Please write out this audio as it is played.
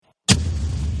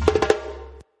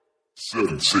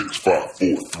Seven, 6, 5,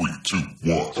 4, 3, 2, 1.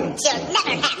 You'll never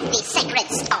have the sacred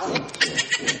stone.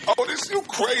 Oh, this you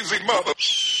crazy mother.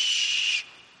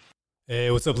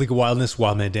 Hey, what's up, League of Wildness?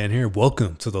 Wildman Dan here.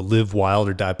 Welcome to the Live Wild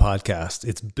or Die podcast.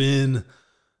 It's been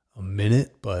a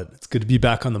minute, but it's good to be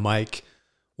back on the mic.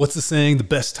 What's the saying? The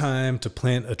best time to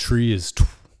plant a tree is,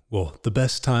 the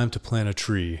best time to plant a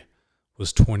tree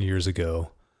was 20 years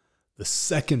ago. The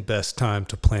second best time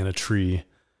to plant a tree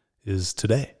is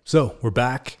today. So we're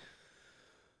back.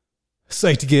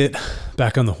 Psyched to get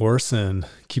back on the horse and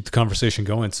keep the conversation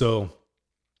going. So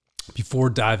before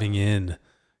diving in,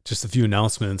 just a few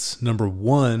announcements. Number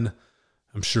one,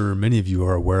 I'm sure many of you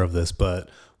are aware of this, but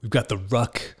we've got the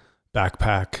Ruck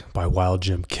Backpack by Wild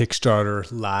Gym Kickstarter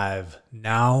live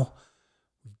now.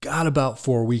 We've got about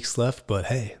 4 weeks left, but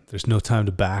hey, there's no time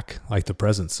to back like the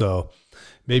present. So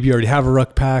maybe you already have a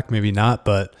Ruck pack, maybe not,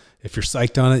 but if you're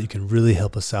psyched on it, you can really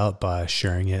help us out by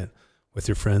sharing it with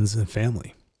your friends and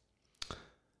family.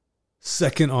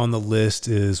 Second on the list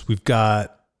is we've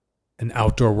got an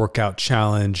outdoor workout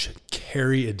challenge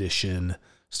carry edition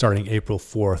starting April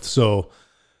 4th. So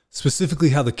specifically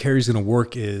how the carry is going to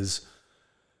work is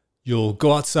you'll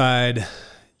go outside,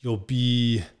 you'll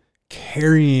be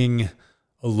carrying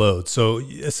a load. So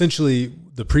essentially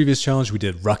the previous challenge we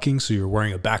did rucking. So you're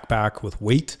wearing a backpack with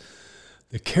weight.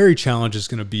 The carry challenge is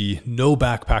going to be no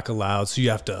backpack allowed. So you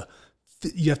have to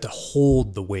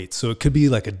hold the weight. So it could be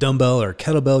like a dumbbell or a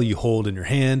kettlebell you hold in your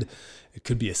hand. It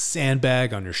could be a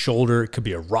sandbag on your shoulder. It could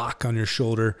be a rock on your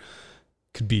shoulder.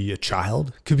 It could be a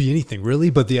child. It could be anything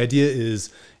really. But the idea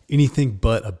is anything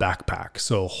but a backpack.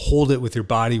 So hold it with your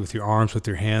body, with your arms, with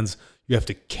your hands. You have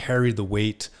to carry the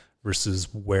weight versus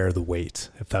wear the weight,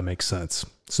 if that makes sense.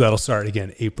 So that'll start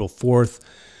again, April 4th.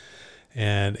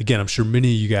 And again, I'm sure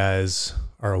many of you guys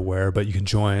are aware, but you can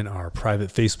join our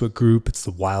private Facebook group. It's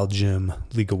the Wild Gym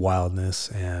League of Wildness,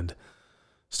 and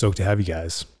stoked to have you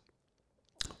guys.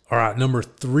 All right, number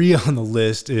 3 on the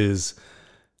list is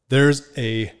there's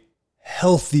a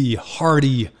healthy,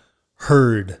 hardy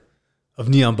herd of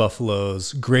neon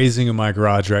buffaloes grazing in my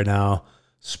garage right now.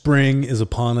 Spring is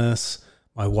upon us.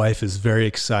 My wife is very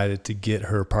excited to get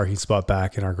her parking spot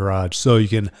back in our garage. So you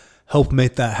can help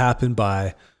make that happen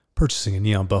by purchasing a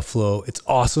neon buffalo. It's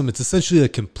awesome. It's essentially a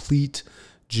complete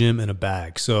gym in a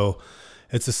bag. So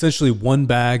it's essentially one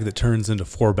bag that turns into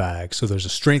 4 bags. So there's a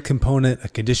strength component, a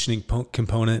conditioning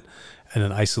component, and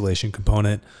an isolation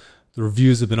component. The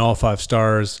reviews have been all 5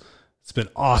 stars. It's been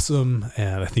awesome,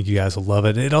 and I think you guys will love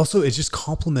it. It just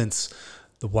complements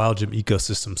the Wild Gym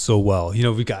ecosystem so well. You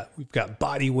know, we've got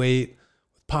body weight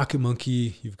with Pocket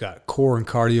Monkey. You've got core and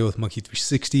cardio with Monkey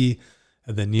 360.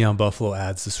 And then Neon Buffalo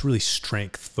adds this really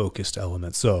strength-focused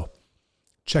element. So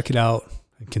check it out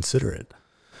and consider it.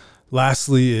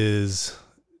 Lastly is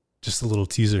just a little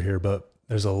teaser here, but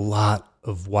there's a lot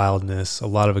of wildness, a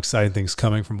lot of exciting things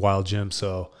coming from Wild Gym.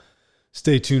 So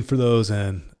stay tuned for those.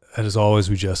 And as always,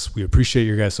 we appreciate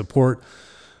your guys' support.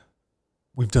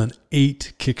 We've done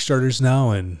 8 Kickstarters now,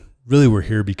 and really we're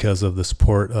here because of the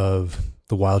support of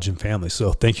the Wild Gym family.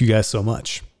 So thank you guys so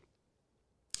much.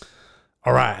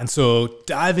 All right. And so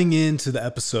diving into the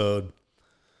episode,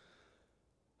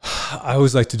 I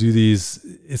always like to do these.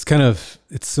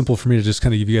 It's simple for me to just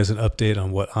kind of give you guys an update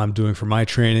on what I'm doing for my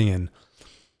training, and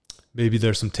maybe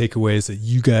there's some takeaways that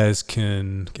you guys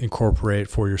can incorporate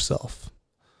for yourself.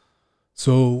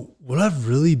 So what I've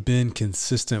really been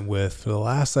consistent with for the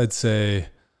last, I'd say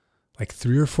like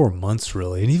 3 or 4 months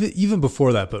really, and even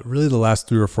before that, but really the last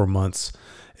 3 or 4 months,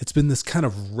 it's been this kind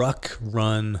of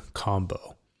ruck-run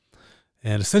combo.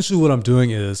 And essentially what I'm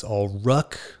doing is I'll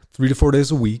ruck 3 to 4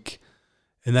 days a week.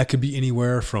 And that could be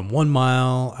anywhere from 1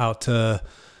 mile out to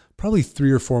probably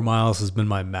 3 or 4 miles has been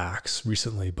my max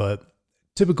recently. But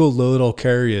typical load I'll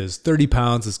carry is 30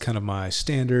 pounds is kind of my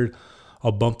standard.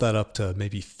 I'll bump that up to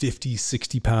maybe 50,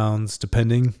 60 pounds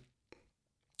depending.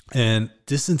 And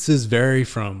distances vary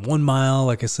from 1 mile,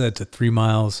 like I said, to 3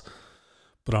 miles.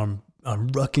 But I'm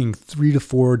rucking 3 to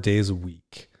 4 days a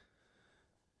week.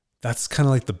 That's kind of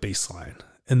like the baseline.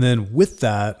 And then with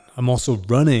that, I'm also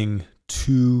running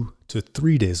 2 to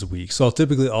 3 days a week. So I'll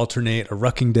typically alternate a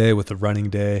rucking day with a running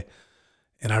day.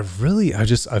 And I've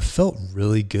felt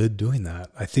really good doing that.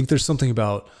 I think there's something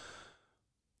about,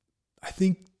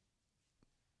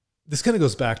 this kind of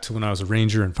goes back to when I was a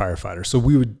ranger and firefighter. So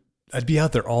I'd be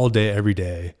out there all day, every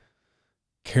day,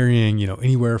 carrying,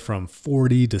 anywhere from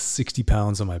 40 to 60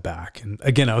 pounds on my back. And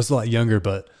again, I was a lot younger,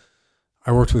 but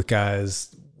I worked with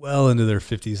guys well into their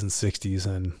 50s and 60s,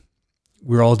 and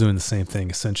we're all doing the same thing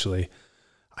essentially.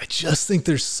 I just think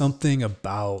there's something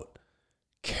about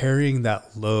carrying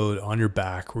that load on your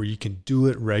back where you can do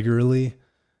it regularly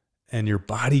and your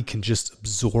body can just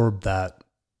absorb that,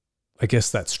 I guess,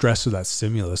 that stress or that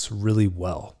stimulus really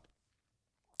well.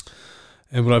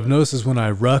 And what I've noticed is when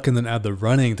I ruck and then add the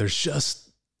running,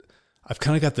 I've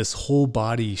kind of got this whole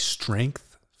body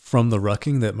strength from the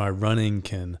rucking that my running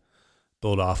can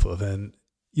build off of. And,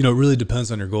 it really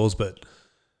depends on your goals, but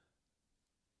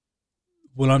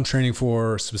what I'm training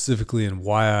for specifically and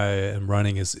why I am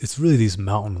running is it's really these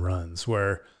mountain runs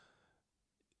where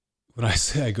when I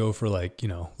say I go for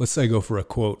let's say I go for a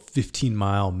quote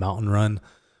 15-mile mountain run,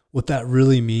 what that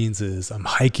really means is I'm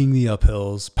hiking the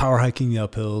uphills, power hiking the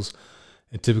uphills,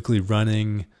 and typically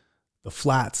running the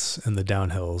flats and the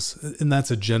downhills. And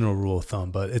that's a general rule of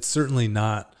thumb, but it's certainly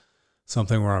not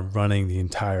something where I'm running the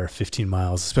entire 15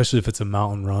 miles, especially if it's a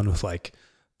mountain run with like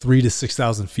 3,000 to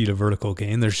 6,000 feet of vertical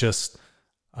gain. There's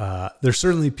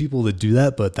certainly people that do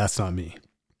that, but that's not me.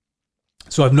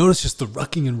 So I've noticed just the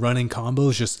rucking and running combo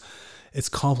is it's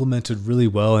complemented really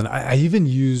well. And I even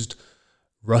used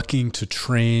rucking to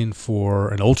train for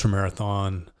an ultra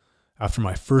marathon after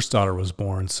my first daughter was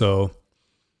born. So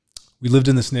we lived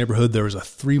in this neighborhood. There was a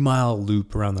 3-mile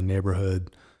loop around the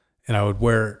neighborhood, and I would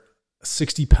wear a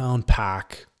 60-pound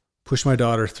pack, push my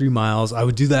daughter 3 miles. I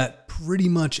would do that pretty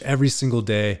much every single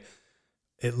day,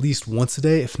 at least once a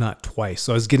day, if not twice.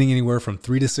 So I was getting anywhere from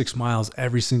 3 to 6 miles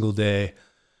every single day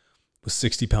with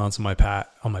 60 pounds on my back,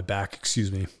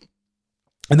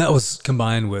 And that was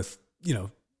combined with,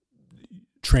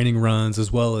 training runs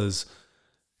as well as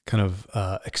kind of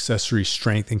accessory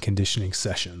strength and conditioning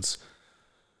sessions.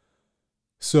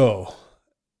 So,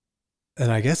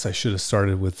 and I guess I should have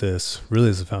started with this really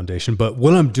as a foundation, but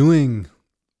what I'm doing,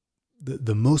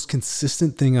 the most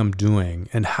consistent thing I'm doing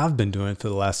and have been doing for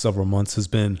the last several months has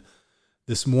been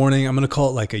this morning. I'm going to call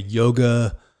it like a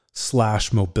yoga /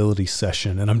 mobility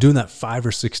session. And I'm doing that 5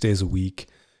 or 6 days a week.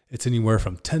 It's anywhere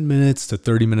from 10 minutes to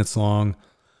 30 minutes long.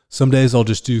 Some days I'll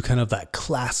just do kind of that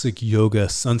classic yoga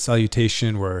sun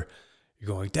salutation where you're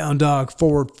going down dog,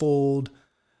 forward fold,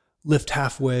 lift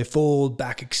halfway, fold,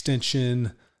 back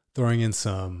extension, throwing in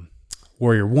some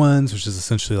warrior ones, which is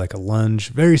essentially like a lunge.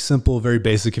 Very simple, very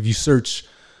basic. If you search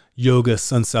yoga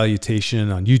sun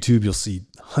salutation on YouTube, you'll see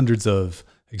hundreds of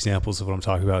examples of what I'm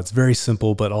talking about. It's very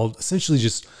simple, but I'll essentially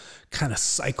just kind of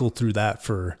cycle through that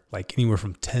for like anywhere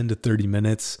from 10 to 30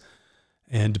 minutes.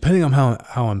 And depending on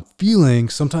how I'm feeling,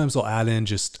 sometimes I'll add in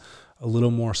just a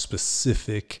little more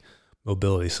specific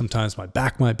mobility. Sometimes my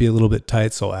back might be a little bit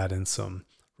tight, so I'll add in some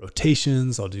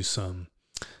rotations. I'll do some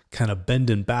kind of bend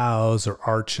and bows or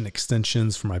arch and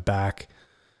extensions for my back.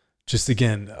 Just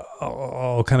again,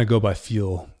 I'll kind of go by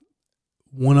feel.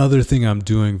 One other thing I'm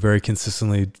doing very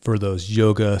consistently for those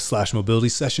yoga / mobility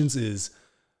sessions is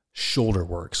shoulder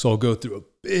work. So I'll go through a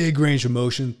big range of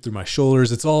motion through my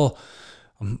shoulders.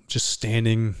 I'm just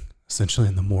standing essentially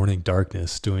in the morning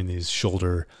darkness doing these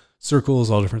shoulder circles,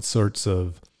 all different sorts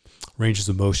of ranges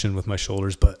of motion with my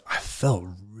shoulders, but I felt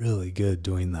really good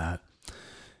doing that.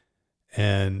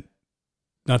 And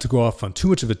not to go off on too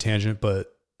much of a tangent,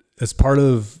 but as part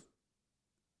of,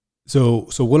 so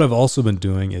what I've also been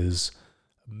doing is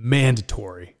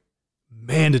mandatory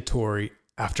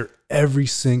after every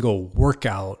single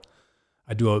workout,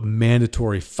 I do a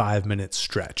mandatory 5-minute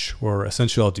stretch, or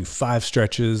essentially I'll do 5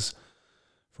 stretches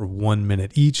for 1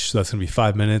 minute each. So that's going to be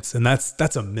 5 minutes. And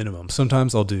that's a minimum.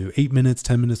 Sometimes I'll do 8 minutes,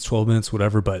 10 minutes, 12 minutes,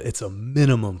 whatever, but it's a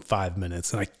minimum 5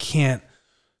 minutes. And I can't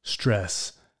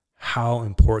stress how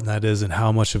important that is and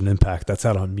how much of an impact that's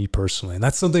had on me personally. And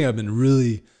that's something I've been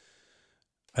really,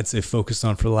 I'd say, focused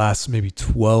on for the last maybe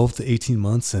 12 to 18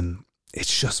 months. And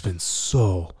it's just been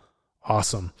so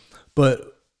awesome.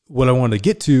 But what I wanted to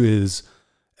get to is,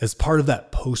 as part of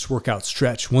that post-workout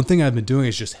stretch, one thing I've been doing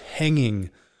is just hanging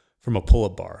from a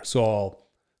pull-up bar. So I'll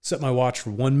set my watch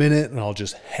for 1 minute and I'll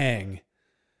just hang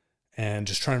and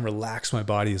just try and relax my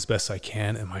body as best I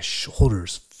can. And my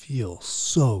shoulders feel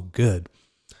so good.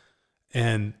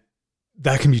 And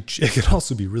it can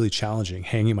also be really challenging.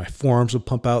 Hanging, my forearms will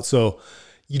pump out. So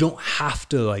you don't have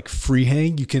to like free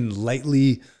hang. You can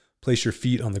lightly place your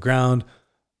feet on the ground.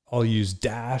 I'll use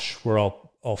dash where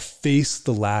I'll face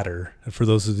the ladder. And for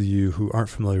those of you who aren't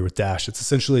familiar with dash,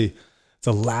 it's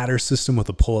a ladder system with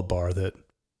a pull-up bar that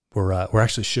we're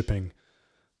actually shipping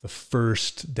the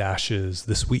first dashes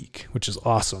this week, which is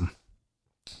awesome.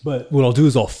 But what I'll do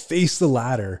is I'll face the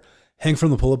ladder, hang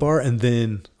from the pull-up bar, and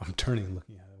then I'm turning and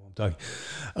looking at it while I'm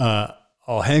talking.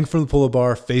 I'll hang from the pull-up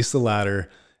bar, face the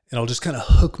ladder, and I'll just kind of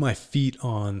hook my feet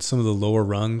on some of the lower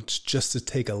rungs just to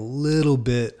take a little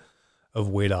bit of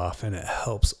weight off, and it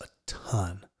helps a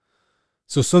ton.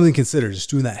 So something to consider, just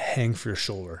doing that hang for your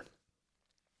shoulder.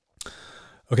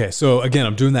 Okay, so again,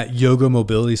 I'm doing that yoga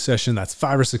mobility session. That's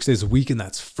 5 or 6 days a week, and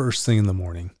that's first thing in the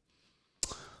morning.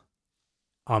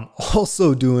 I'm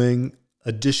also doing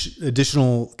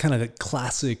additional kind of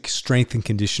classic strength and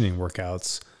conditioning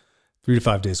workouts 3 to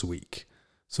 5 days a week.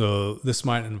 So this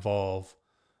might involve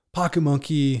pocket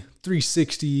monkey,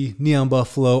 360, neon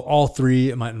buffalo, all three.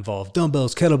 It might involve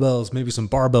dumbbells, kettlebells, maybe some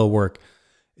barbell work.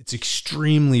 It's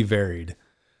extremely varied.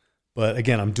 But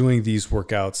again, I'm doing these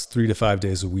workouts 3 to 5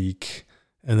 days a week.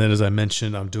 And then, as I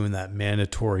mentioned, I'm doing that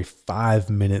mandatory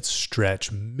 5-minute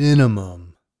stretch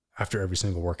minimum after every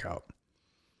single workout.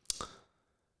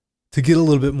 To get a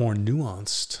little bit more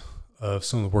nuanced of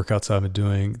some of the workouts I've been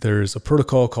doing, there's a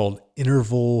protocol called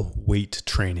interval weight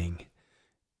training.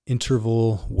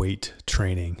 Interval weight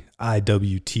training,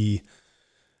 IWT. It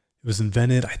was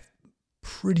invented, I'm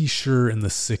pretty sure, in the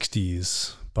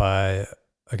 60s by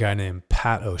a guy named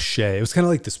Pat O'Shea. It was kind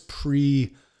of like this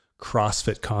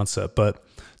pre-CrossFit concept, but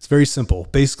it's very simple.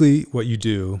 Basically, what you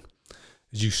do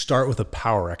is you start with a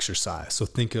power exercise. So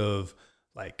think of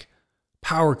like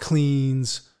power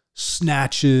cleans,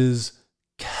 snatches,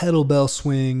 kettlebell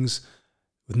swings.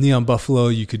 With Neon Buffalo,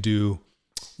 you could do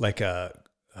like a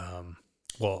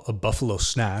buffalo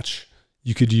snatch.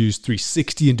 You could use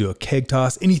 360 and do a keg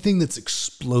toss, anything that's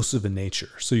explosive in nature.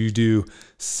 So you do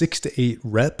 6 to 8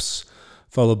 reps,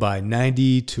 followed by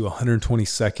 90 to 120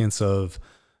 seconds of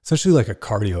essentially like a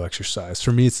cardio exercise.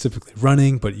 For me, it's typically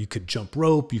running, but you could jump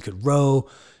rope, you could row,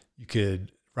 you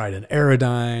could ride an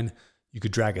aerodyne, you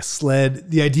could drag a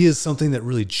sled. The idea is something that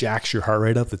really jacks your heart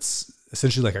rate up. It's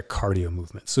essentially like a cardio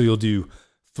movement. So you'll do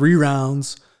 3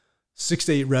 rounds, 6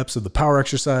 to 8 reps of the power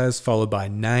exercise, followed by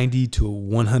 90 to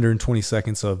 120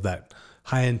 seconds of that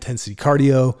high intensity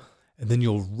cardio. And then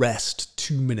you'll rest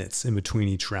 2 minutes in between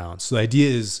each round. So the idea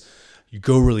is you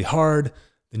go really hard,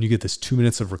 then you get this 2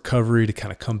 minutes of recovery to kind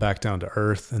of come back down to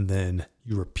earth. And then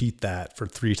you repeat that for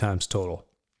 3 times total.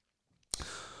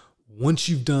 Once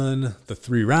you've done the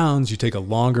 3 rounds, you take a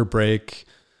longer break.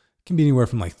 It can be anywhere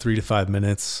from like 3 to 5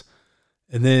 minutes.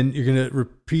 And then you're going to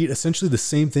repeat essentially the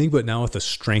same thing, but now with a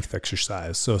strength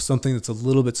exercise. So something that's a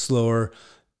little bit slower,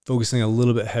 focusing a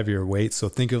little bit heavier weight. So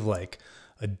think of like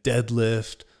a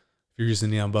deadlift. If you're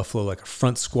using Neon Buffalo, like a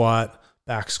front squat,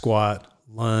 back squat,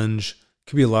 lunge. It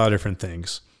could be a lot of different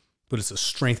things, but it's a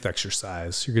strength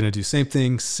exercise. You're going to do same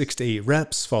thing, 6 to 8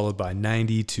 reps, followed by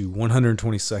 90 to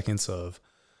 120 seconds of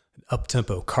an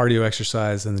up-tempo cardio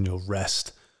exercise. And then you'll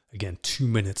rest again, 2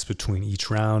 minutes between each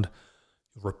round.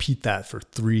 You'll repeat that for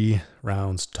 3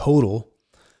 rounds total.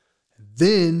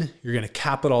 Then you're going to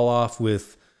cap it all off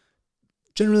with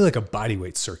generally like a body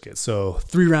weight circuit. So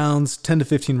 3 rounds, 10 to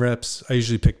 15 reps. I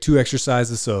usually pick 2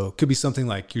 exercises. So it could be something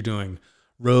like you're doing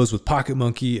rows with pocket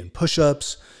monkey and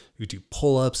push-ups. You do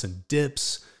pull-ups and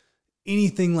dips,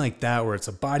 anything like that where it's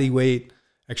a body weight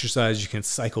exercise. You can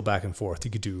cycle back and forth. You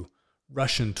could do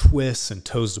Russian twists and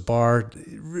toes to bar.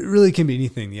 It really can be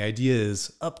anything. The idea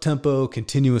is up-tempo,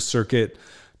 continuous circuit,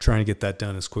 trying to get that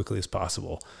done as quickly as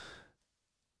possible.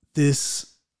 This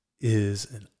is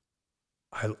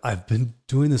I've been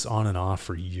doing this on and off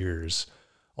for years.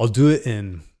 I'll do it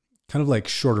in kind of like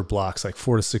shorter blocks, like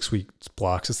 4 to 6 week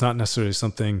blocks. It's not necessarily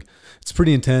something, it's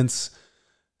pretty intense.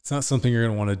 It's not something you're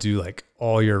going to want to do like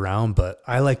all year round, but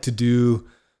I like to do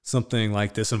something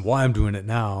like this. And why I'm doing it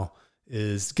now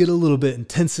is get a little bit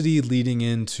intensity leading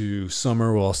into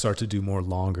summer where I'll start to do more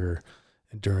longer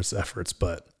endurance efforts.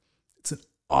 But it's an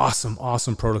awesome,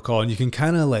 awesome protocol. And you can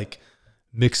kind of like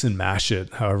mix and mash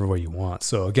it however way you want.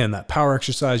 So again, that power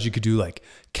exercise, you could do like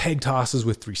keg tosses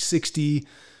with 360,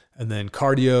 and then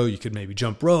cardio, you could maybe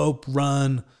jump rope,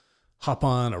 run, hop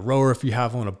on a rower if you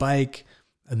have on a bike.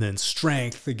 And then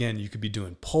strength, again, you could be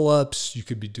doing pull-ups, you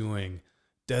could be doing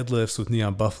deadlifts with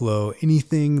Neon Buffalo,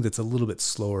 anything that's a little bit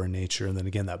slower in nature. And then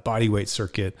again, that body weight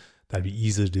circuit, that'd be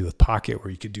easy to do with pocket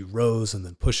where you could do rows and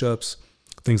then push-ups,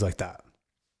 things like that.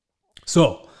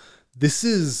 So this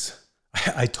is,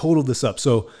 I totaled this up.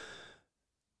 So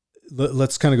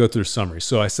let's kind of go through a summary.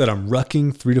 So I said I'm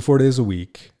rucking 3 to 4 days a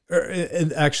week.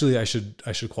 And actually, I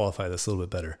should qualify this a little bit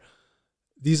better.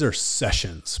 These are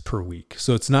sessions per week.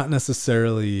 So it's not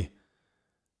necessarily,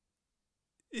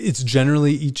 it's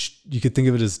generally you could think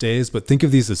of it as days, but think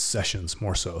of these as sessions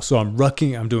more so. So I'm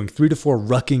doing 3 to 4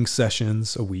 rucking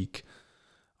sessions a week.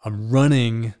 I'm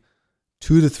running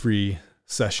 2 to 3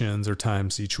 sessions or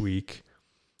times each week.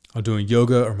 I'm doing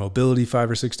yoga or mobility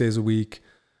 5 or 6 days a week.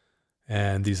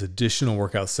 And these additional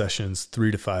workout sessions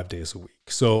 3 to 5 days a week.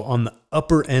 So on the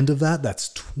upper end of that,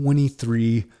 that's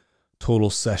 23 total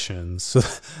sessions. So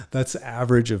that's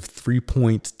average of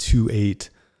 3.28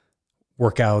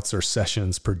 workouts or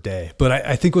sessions per day. But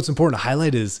I think what's important to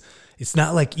highlight is it's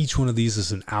not like each one of these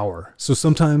is an hour. So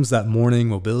sometimes that morning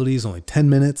mobility is only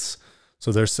 10 minutes.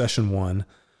 So there's session 1.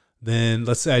 Then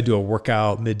let's say I do a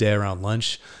workout midday around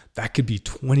lunch. That could be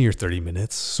 20 or 30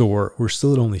 minutes. So we're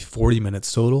still at only 40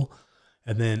 minutes total.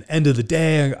 And then end of the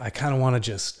day, I kind of want to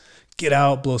just get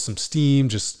out, blow some steam.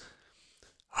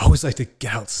 I always like to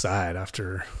get outside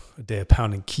after a day of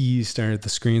pounding keys, staring at the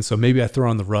screen. So maybe I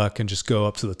throw on the ruck and just go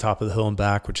up to the top of the hill and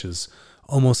back, which is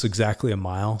almost exactly a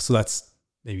mile. So that's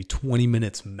maybe 20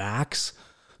 minutes max.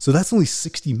 So that's only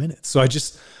 60 minutes. So I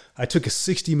took a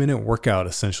 60-minute workout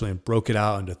essentially and broke it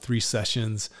out into 3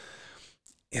 sessions.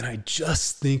 And I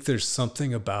just think there's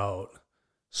something about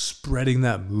spreading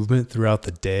that movement throughout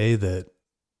the day that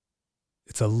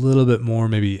it's a little bit more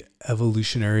maybe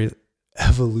evolutionarily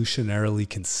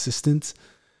consistent.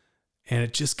 And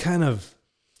it just kind of,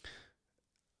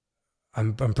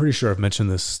 I'm pretty sure I've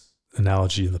mentioned this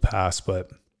analogy in the past,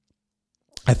 but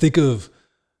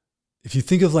if you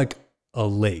think of like a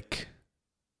lake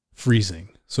freezing.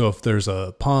 So if there's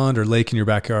a pond or lake in your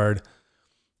backyard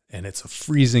and it's a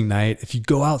freezing night, if you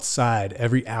go outside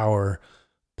every hour,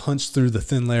 punch through the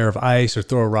thin layer of ice or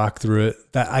throw a rock through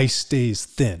it, that ice stays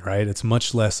thin, right? It's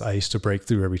much less ice to break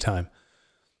through every time.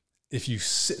 If you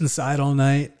sit inside all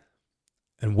night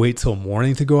and wait till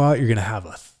morning to go out, you're going to have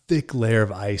a thick layer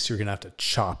of ice you're going to have to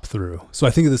chop through. So I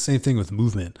think of the same thing with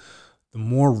movement. The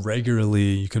more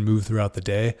regularly you can move throughout the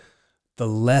day, the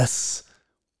less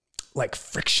like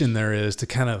friction there is to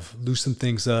kind of loosen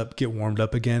things up, get warmed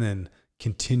up again, and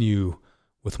continue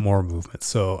with more movement.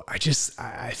 So I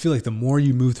feel like the more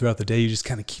you move throughout the day, you just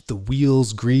kind of keep the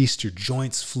wheels greased, your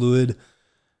joints fluid, and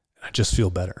I just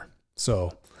feel better.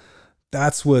 So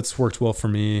that's what's worked well for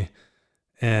me.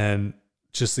 And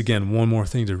just again, one more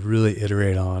thing to really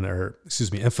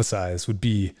emphasize would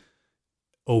be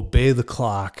obey the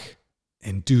clock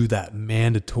and do that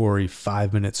mandatory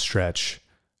 5-minute stretch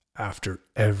after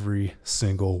every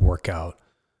single workout.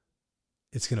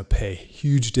 It's going to pay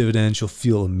huge dividends. You'll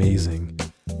feel amazing.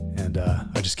 And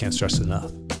I just can't stress it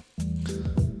enough.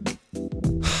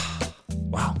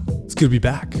 Wow. It's good to be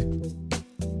back.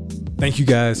 Thank you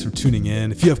guys for tuning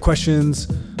in. If you have questions,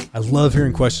 I love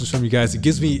hearing questions from you guys.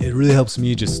 It really helps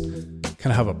me just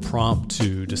kind of have a prompt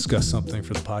to discuss something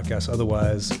for the podcast.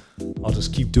 Otherwise, I'll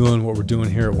just keep doing what we're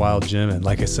doing here at Wild Gym. And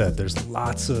like I said, there's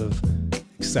lots of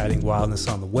exciting wildness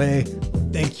on the way.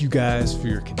 Thank you guys for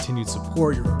your continued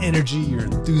support, your energy, your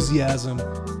enthusiasm,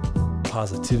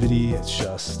 positivity. It's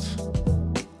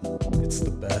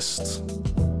the best.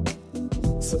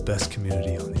 It's the best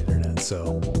community on the internet.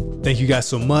 So thank you guys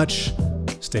so much.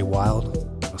 Stay wild.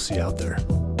 I'll see you out there.